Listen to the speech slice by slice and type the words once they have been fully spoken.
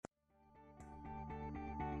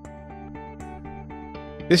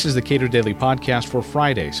This is the Cato Daily Podcast for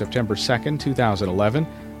Friday, September 2nd, 2011.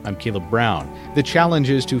 I'm Caleb Brown. The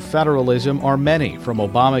challenges to federalism are many, from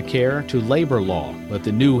Obamacare to labor law, but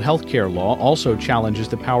the new health care law also challenges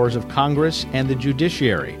the powers of Congress and the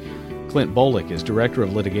judiciary. Clint Bolick is Director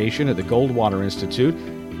of Litigation at the Goldwater Institute.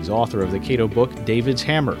 He's author of the Cato book, David's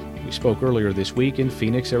Hammer. We spoke earlier this week in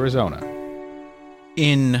Phoenix, Arizona.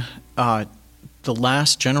 In the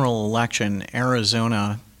last general election,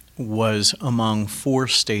 Arizona was among 4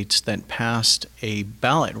 states that passed a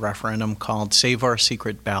ballot referendum called Save Our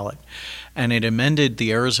Secret Ballot, and it amended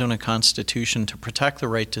the Arizona Constitution to protect the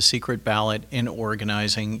right to secret ballot in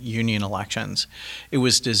organizing union elections. It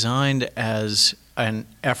was designed as an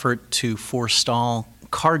effort to forestall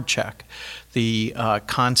card check, the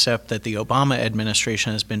concept that the Obama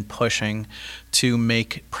administration has been pushing to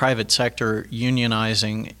make private sector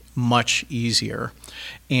unionizing much easier.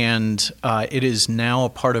 And it is now a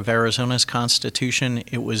part of Arizona's constitution.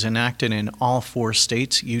 It was enacted in all 4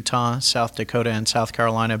 states, Utah, South Dakota, and South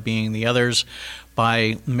Carolina being the others,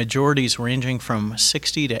 by majorities ranging from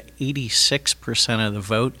 60 to 86% of the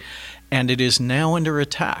vote. And it is now under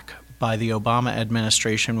attack by the Obama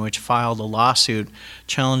administration, which filed a lawsuit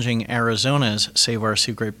challenging Arizona's Save Our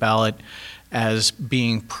Secret Ballot as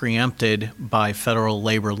being preempted by federal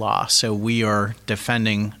labor law. So we are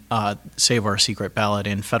defending Save Our Secret Ballot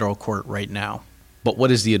in federal court right now. But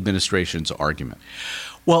what is the administration's argument?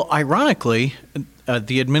 Well, ironically,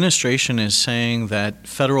 the administration is saying that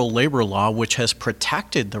federal labor law, which has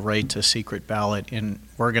protected the right to secret ballot in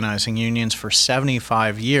organizing unions for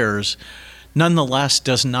 75 years, nonetheless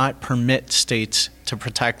does not permit states to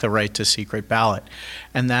protect the right to secret ballot.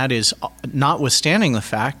 And that is notwithstanding the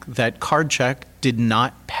fact that card check did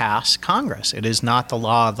not pass Congress. It is not the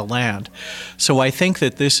law of the land. So I think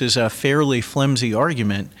that this is a fairly flimsy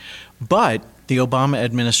argument, but the Obama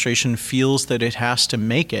administration feels that it has to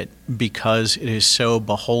make it because it is so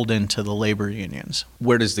beholden to the labor unions.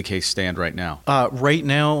 Where does the case stand right now? Right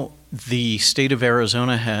now, the state of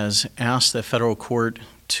Arizona has asked the federal court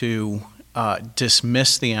to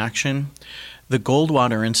dismiss the action. The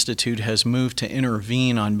Goldwater Institute has moved to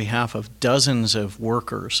intervene on behalf of dozens of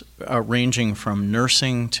workers, ranging from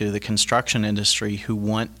nursing to the construction industry, who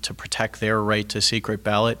want to protect their right to secret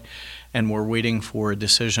ballot. And we're waiting for a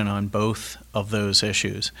decision on both of those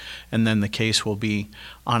issues. And then the case will be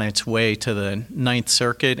on its way to the Ninth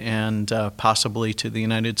Circuit and possibly to the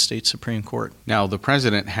United States Supreme Court. Now, the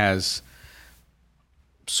president has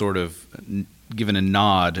sort of given a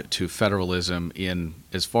nod to federalism in,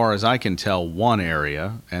 as far as I can tell, one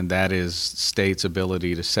area, and that is states'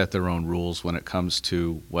 ability to set their own rules when it comes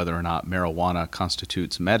to whether or not marijuana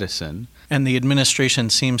constitutes medicine. And the administration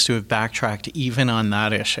seems to have backtracked even on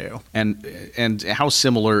that issue. And how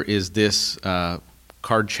similar is this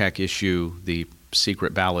card check issue, the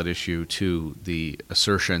secret ballot issue, to the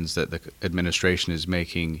assertions that the administration is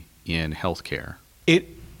making in healthcare? It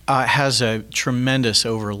has a tremendous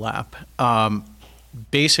overlap.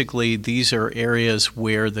 Basically, these are areas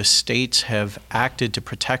where the states have acted to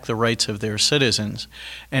protect the rights of their citizens.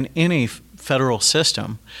 And in a federal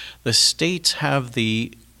system, the states have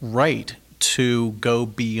the right to go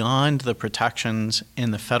beyond the protections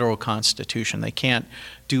in the federal Constitution. They can't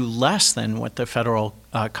do less than what the federal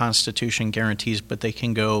Constitution guarantees, but they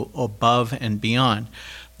can go above and beyond.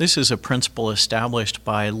 This is a principle established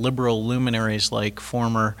by liberal luminaries like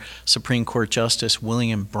former Supreme Court Justice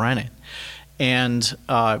William Brennan. And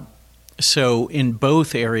so in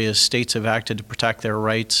both areas, states have acted to protect their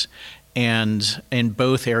rights, and in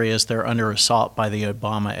both areas, they're under assault by the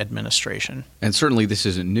Obama administration. And certainly this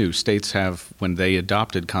isn't new. States have, when they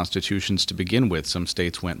adopted constitutions to begin with, some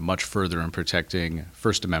states went much further in protecting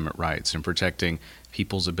First Amendment rights and protecting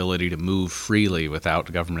people's ability to move freely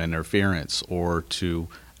without government interference or to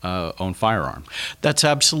own firearms. That's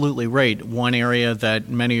absolutely right. One area that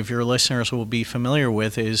many of your listeners will be familiar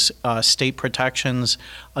with is state protections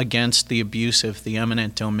against the abuse of the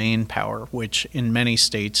eminent domain power, which in many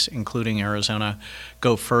states, including Arizona,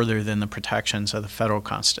 go further than the protections of the federal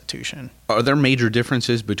Constitution. Are there major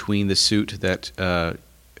differences between the suit that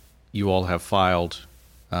you all have filed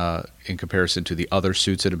in comparison to the other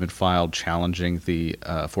suits that have been filed challenging the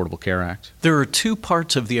Affordable Care Act? There are 2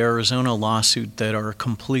 parts of the Arizona lawsuit that are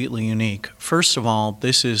completely unique. First of all,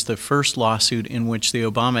 this is the first lawsuit in which the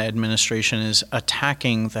Obama administration is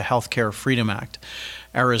attacking the Health Care Freedom Act.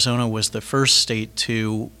 Arizona was the first state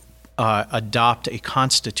to adopt a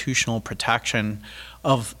constitutional protection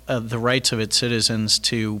of the rights of its citizens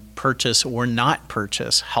to purchase or not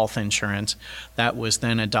purchase health insurance. That was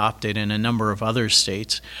then adopted in a number of other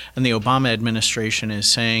states. And the Obama administration is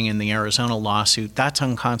saying in the Arizona lawsuit, that's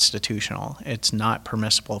unconstitutional. It's not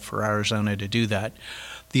permissible for Arizona to do that.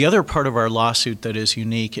 The other part of our lawsuit that is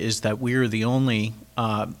unique is that we are the only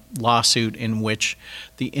lawsuit in which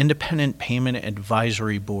the Independent Payment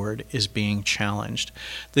Advisory Board is being challenged.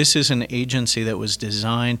 This is an agency that was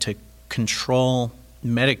designed to control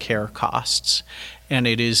Medicare costs, and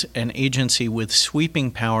it is an agency with sweeping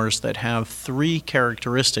powers that have three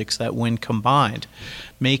characteristics that, when combined,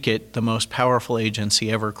 make it the most powerful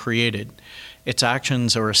agency ever created. Its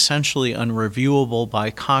actions are essentially unreviewable by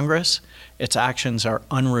Congress, its actions are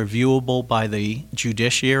unreviewable by the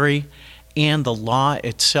judiciary, and the law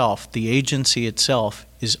itself, the agency itself,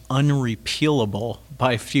 is unrepealable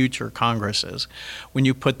by future Congresses. When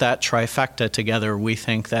you put that trifecta together, we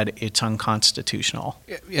think that it's unconstitutional.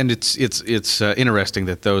 And it's interesting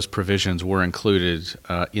that those provisions were included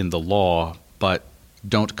in the law, but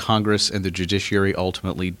don't Congress and the judiciary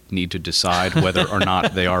ultimately need to decide whether or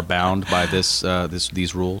not they are bound by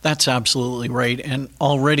these rules? That's absolutely right. And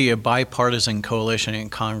already a bipartisan coalition in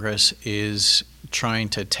Congress is trying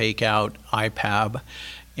to take out IPAB.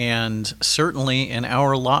 And certainly in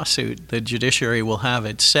our lawsuit, the judiciary will have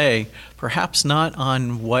its say, perhaps not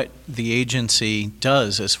on what the agency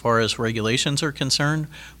does as far as regulations are concerned,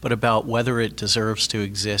 but about whether it deserves to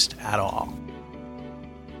exist at all.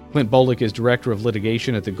 Clint Bolick is Director of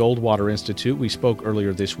Litigation at the Goldwater Institute. We spoke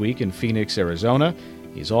earlier this week in Phoenix, Arizona.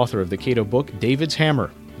 He's author of the Cato book, David's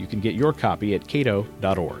Hammer. You can get your copy at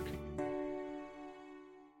cato.org.